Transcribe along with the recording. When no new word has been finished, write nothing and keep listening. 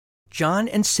John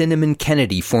and Cinnamon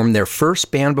Kennedy formed their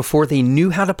first band before they knew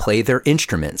how to play their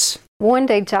instruments. One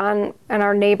day, John and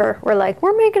our neighbor were like,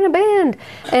 we're making a band,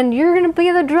 and you're going to be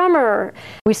the drummer.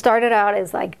 We started out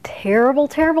as like terrible,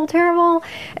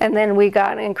 and then we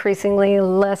got increasingly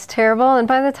less terrible, and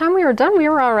by the time we were done, we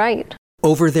were all right.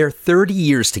 Over their 30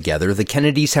 years together, the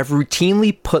Kennedys have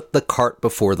routinely put the cart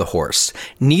before the horse.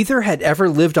 Neither had ever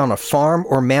lived on a farm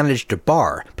or managed a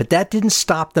bar, but that didn't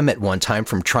stop them at one time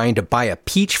from trying to buy a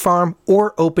peach farm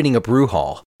or opening a brew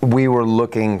hall. We were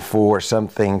looking for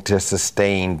something to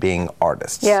sustain being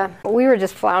artists. Yeah, we were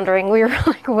just floundering. We were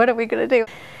like, what are we going to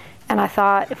do? And I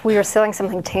thought if we were selling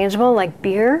something tangible like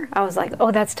beer, I was like,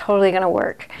 oh, that's totally going to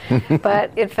work.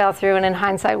 But it fell through, and in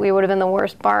hindsight, we would have been the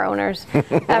worst bar owners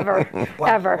ever.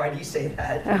 Why do you say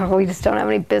that? Oh, we just don't have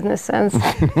any business sense.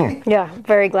 Yeah,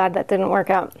 very glad that didn't work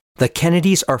out. The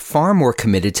Kennedys are far more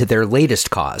committed to their latest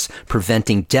cause,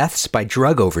 preventing deaths by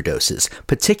drug overdoses,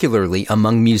 particularly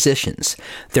among musicians.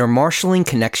 They're marshaling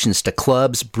connections to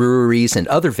clubs, breweries, and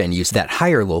other venues that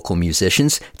hire local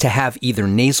musicians to have either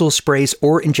nasal sprays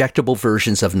or injectable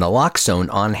versions of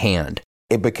naloxone on hand.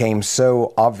 It became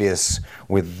so obvious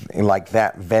with like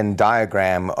that Venn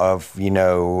diagram of,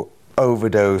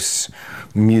 overdose,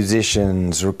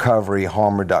 musicians, recovery,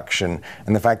 harm reduction,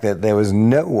 and the fact that there was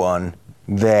no one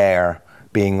there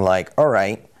being like, all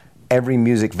right, every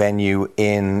music venue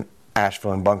in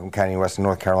Asheville and Buncombe County, Western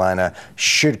North Carolina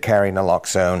should carry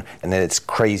naloxone, and that it's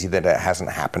crazy that it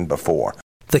hasn't happened before.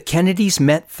 The Kennedys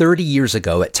met 30 years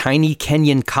ago at Tiny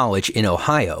Kenyon College in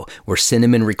Ohio, where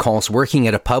Cinnamon recalls working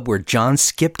at a pub where John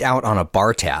skipped out on a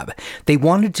bar tab. They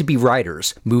wanted to be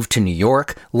writers, moved to New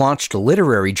York, launched a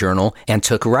literary journal, and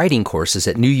took writing courses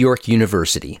at New York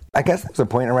University. I guess there's a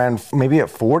point around maybe at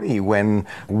 40 when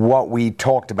what we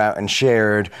talked about and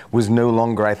shared was no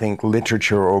longer, I think,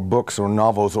 literature or books or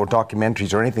novels or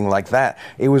documentaries or anything like that.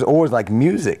 It was always like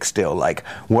music still, like,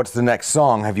 what's the next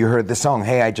song? Have you heard this song?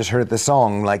 Hey, I just heard this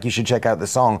song. Like, you should check out the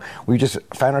song. We just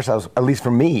found ourselves, at least for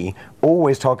me,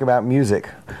 always talking about music,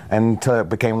 until it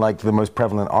became like the most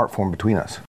prevalent art form between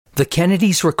us. The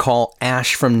Kennedys recall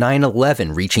ash from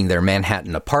 9/11 reaching their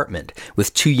Manhattan apartment.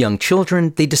 With 2 young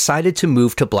children, they decided to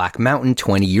move to Black Mountain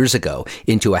 20 years ago,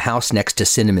 into a house next to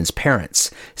Cinnamon's parents.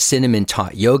 Cinnamon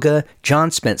taught yoga. John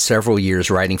spent several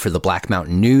years writing for the Black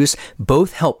Mountain News.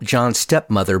 Both helped John's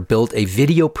stepmother build a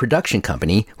video production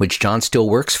company, which John still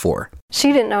works for.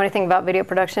 She didn't know anything about video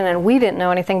production, and we didn't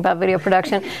know anything about video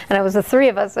production, and it was the 3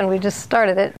 of us, and we just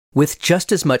started it. With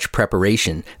just as much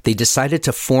preparation, they decided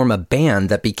to form a band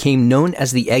that became known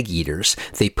as the Egg Eaters.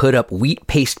 They put up wheat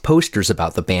paste posters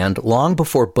about the band long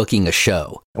before booking a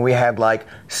show. We had like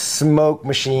smoke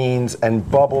machines and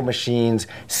bubble machines,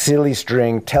 silly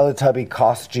string, Teletubby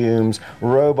costumes,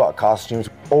 robot costumes,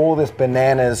 all this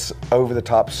bananas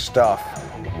over-the-top stuff,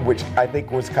 which I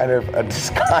think was kind of a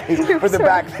disguise for the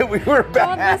fact that we were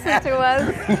bad. Don't listen to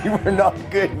us. We were not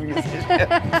good musicians.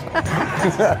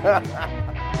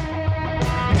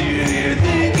 Do you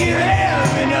think you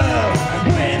have enough?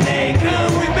 When they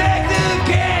come with back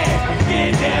the cash,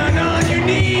 get down on your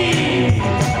knees.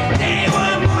 They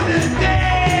want more than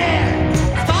that.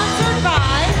 Sponsored by.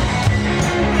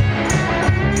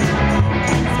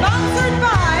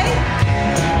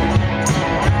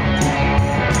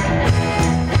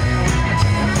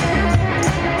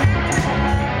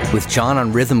 With John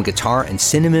on rhythm guitar and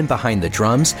Cinnamon behind the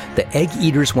drums, the Egg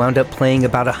Eaters wound up playing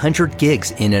about 100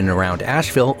 gigs in and around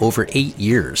Asheville over 8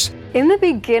 years. In the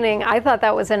beginning, I thought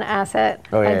that was an asset.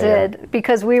 Oh, yeah, I did,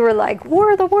 because we were like,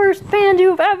 we're the worst band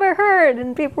you've ever heard.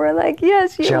 And people were like,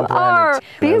 yes, you are.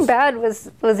 Being bad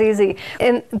was easy.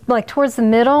 And like towards the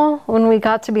middle, when we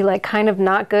got to be like kind of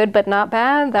not good but not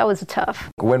bad, that was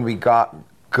tough. When we got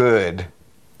good,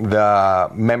 the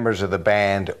members of the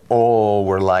band all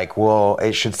were like, well,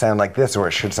 it should sound like this or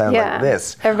it should sound like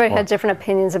this. Everybody had different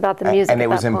opinions about the music. And it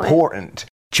was important.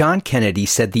 John Kennedy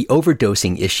said the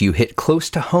overdosing issue hit close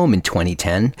to home in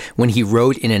 2010 when he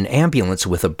rode in an ambulance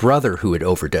with a brother who had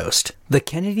overdosed. The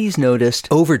Kennedys noticed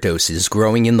overdoses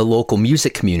growing in the local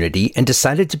music community and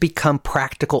decided to become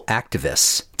practical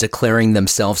activists, declaring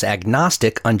themselves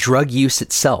agnostic on drug use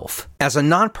itself. As a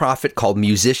nonprofit called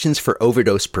Musicians for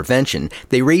Overdose Prevention,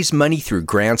 they raise money through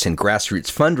grants and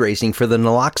grassroots fundraising for the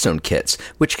naloxone kits,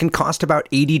 which can cost about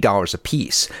 $80 a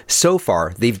piece. So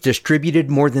far, they've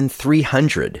distributed more than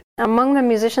 300. Among the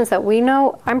musicians that we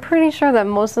know, I'm pretty sure that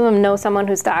most of them know someone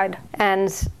who's died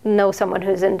and know someone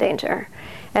who's in danger.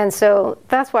 And so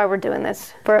that's why we're doing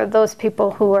this, for those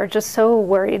people who are just so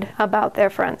worried about their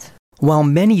friends. While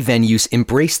many venues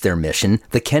embraced their mission,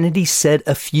 the Kennedys said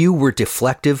a few were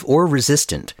deflective or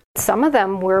resistant. Some of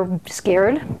them were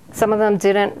scared. Some of them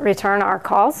didn't return our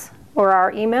calls. or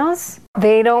our emails.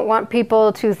 They don't want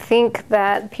people to think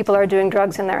that people are doing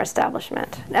drugs in their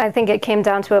establishment. I think it came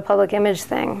down to a public image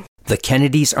thing. The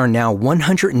Kennedys are now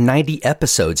 190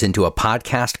 episodes into a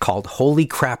podcast called Holy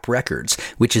Crap Records,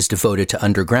 which is devoted to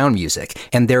underground music,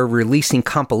 and they're releasing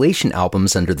compilation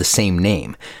albums under the same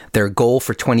name. Their goal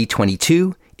for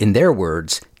 2022, in their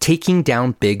words, taking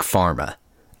down Big Pharma.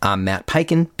 I'm Matt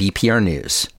Peiken, BPR News.